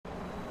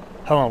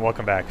Hello and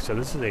welcome back. So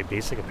this is a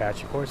basic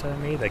Apache course I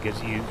made that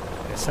gives you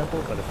a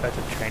simple but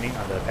effective training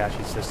on the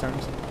Apache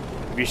systems.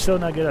 If you're still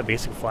not good at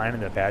basic flying in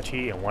the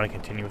Apache and want to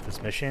continue with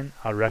this mission,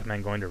 I would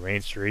recommend going to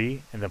Range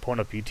 3 and then pulling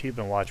up YouTube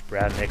and watch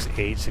Brad Nick's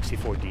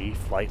AH-64D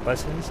flight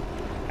lessons,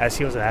 as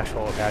he was an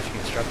actual Apache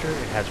instructor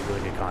and has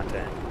really good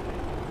content.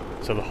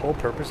 So the whole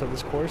purpose of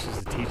this course is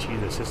to teach you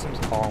the systems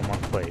all in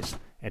one place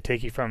and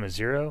take you from a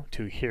zero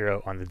to a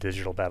hero on the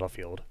digital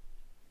battlefield.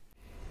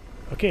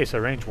 Okay, so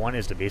range 1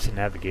 is the basic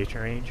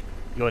navigation range.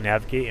 You'll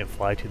navigate and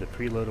fly to the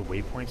preloaded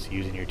waypoints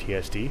using your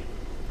TSD.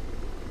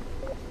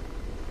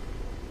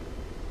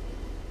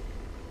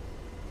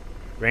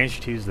 Range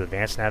 2 is the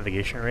advanced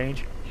navigation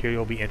range. Here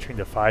you'll be entering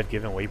the 5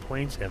 given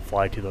waypoints and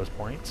fly to those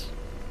points.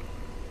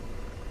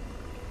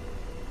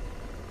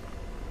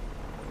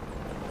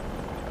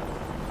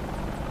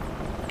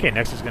 Okay,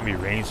 next is going to be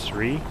range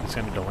 3. It's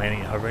going to be the landing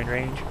and hovering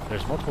range.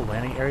 There's multiple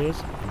landing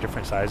areas and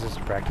different sizes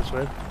to practice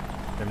with.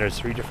 Then there's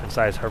 3 different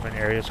size hovering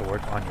areas to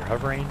work on your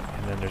hovering,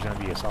 and then there's going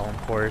to be a solemn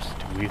course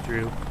to weave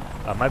through.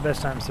 My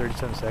best time is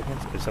 37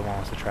 seconds if someone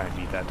wants to try and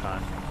beat that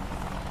time.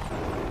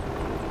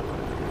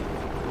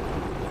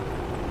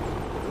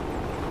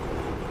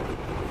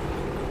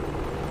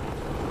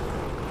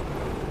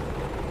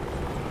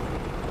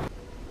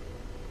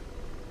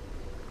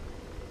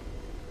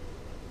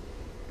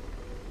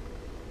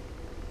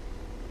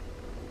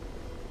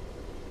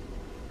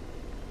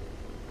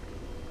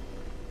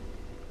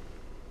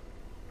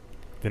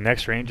 The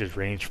next range is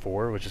range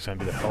 4, which is going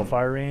to be the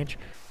Hellfire range.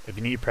 If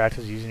you need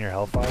practice using your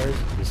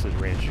Hellfires, this is the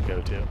range to go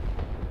to.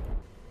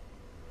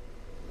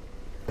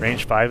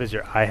 Range 5 is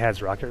your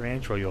IHADS rocket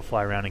range, where you'll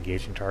fly around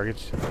engaging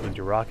targets with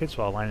your rockets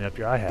while lining up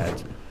your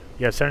IHADS.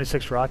 You have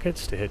 76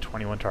 rockets to hit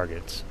 21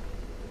 targets.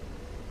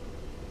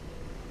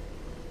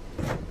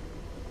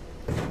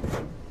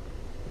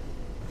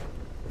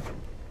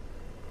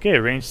 Okay,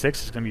 range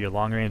 6 is going to be your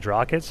long range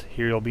rockets.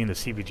 Here you'll be in the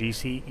CPG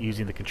seat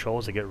using the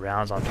controls to get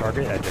rounds on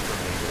target at different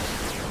ranges.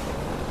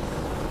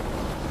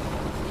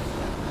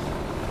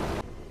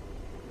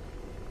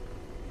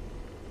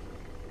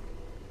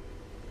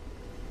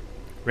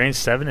 Range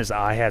 7 is the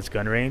IHADS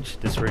gun range.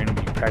 This is where you're going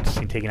to be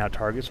practicing taking out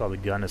targets while the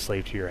gun is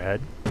slaved to your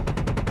head.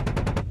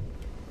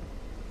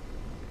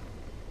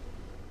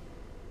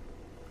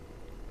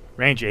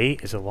 Range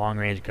 8 is a long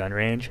range gun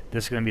range.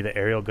 This is going to be the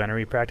aerial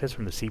gunnery practice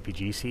from the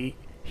CPG seat.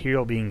 Here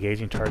you'll be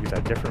engaging targets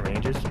at different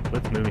ranges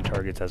with moving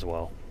targets as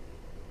well.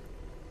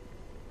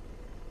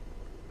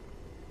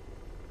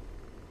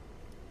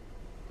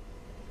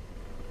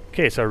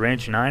 Okay, so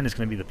range 9 is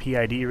going to be the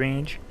PID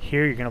range.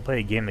 Here you're going to play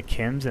a game of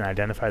Kims and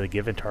identify the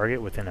given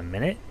target within a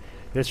minute.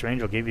 This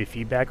range will give you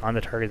feedback on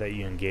the target that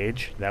you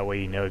engage. That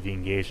way you know if you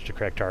engaged the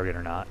correct target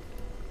or not.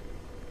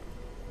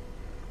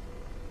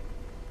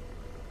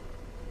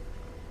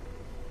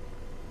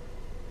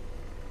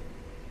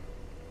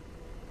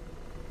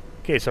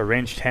 Okay, so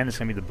range 10 is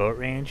going to be the boat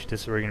range.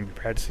 This is where you're going to be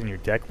practicing your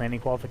deck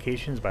landing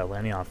qualifications by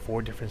landing on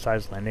 4 different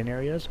sized landing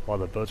areas while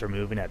the boats are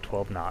moving at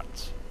 12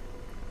 knots.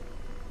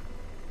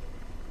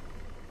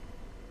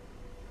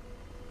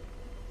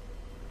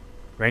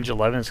 Range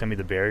 11 is going to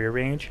be the barrier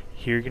range.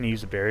 Here you're going to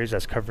use the barriers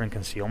as cover and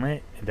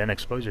concealment, and then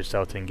expose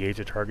yourself to engage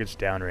the targets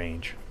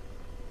downrange.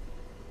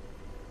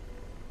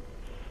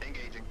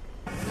 Engaging.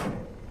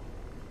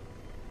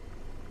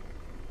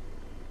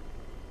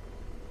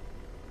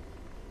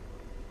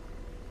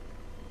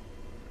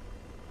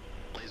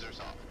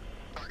 Lasers off.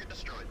 Target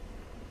destroyed.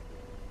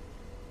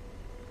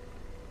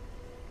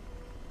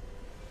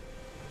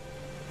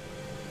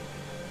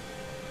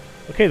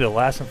 Okay, the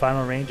last and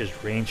final range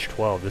is range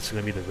 12. This is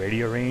going to be the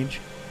radio range.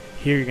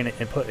 Here you're going to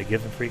input a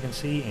given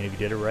frequency, and if you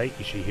did it right,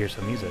 you should hear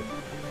some music.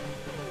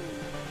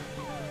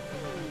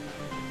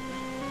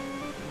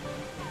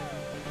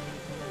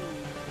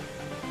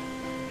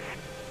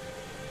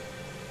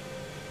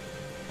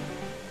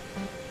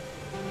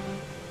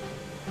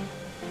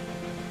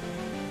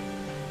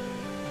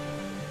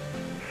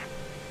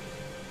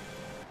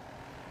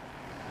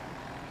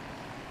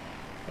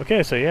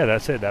 Okay, so yeah,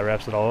 that's it. That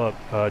wraps it all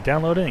up.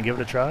 Download it and give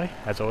it a try.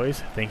 As always,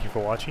 thank you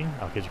for watching.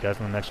 I'll catch you guys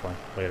in the next one.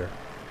 Later.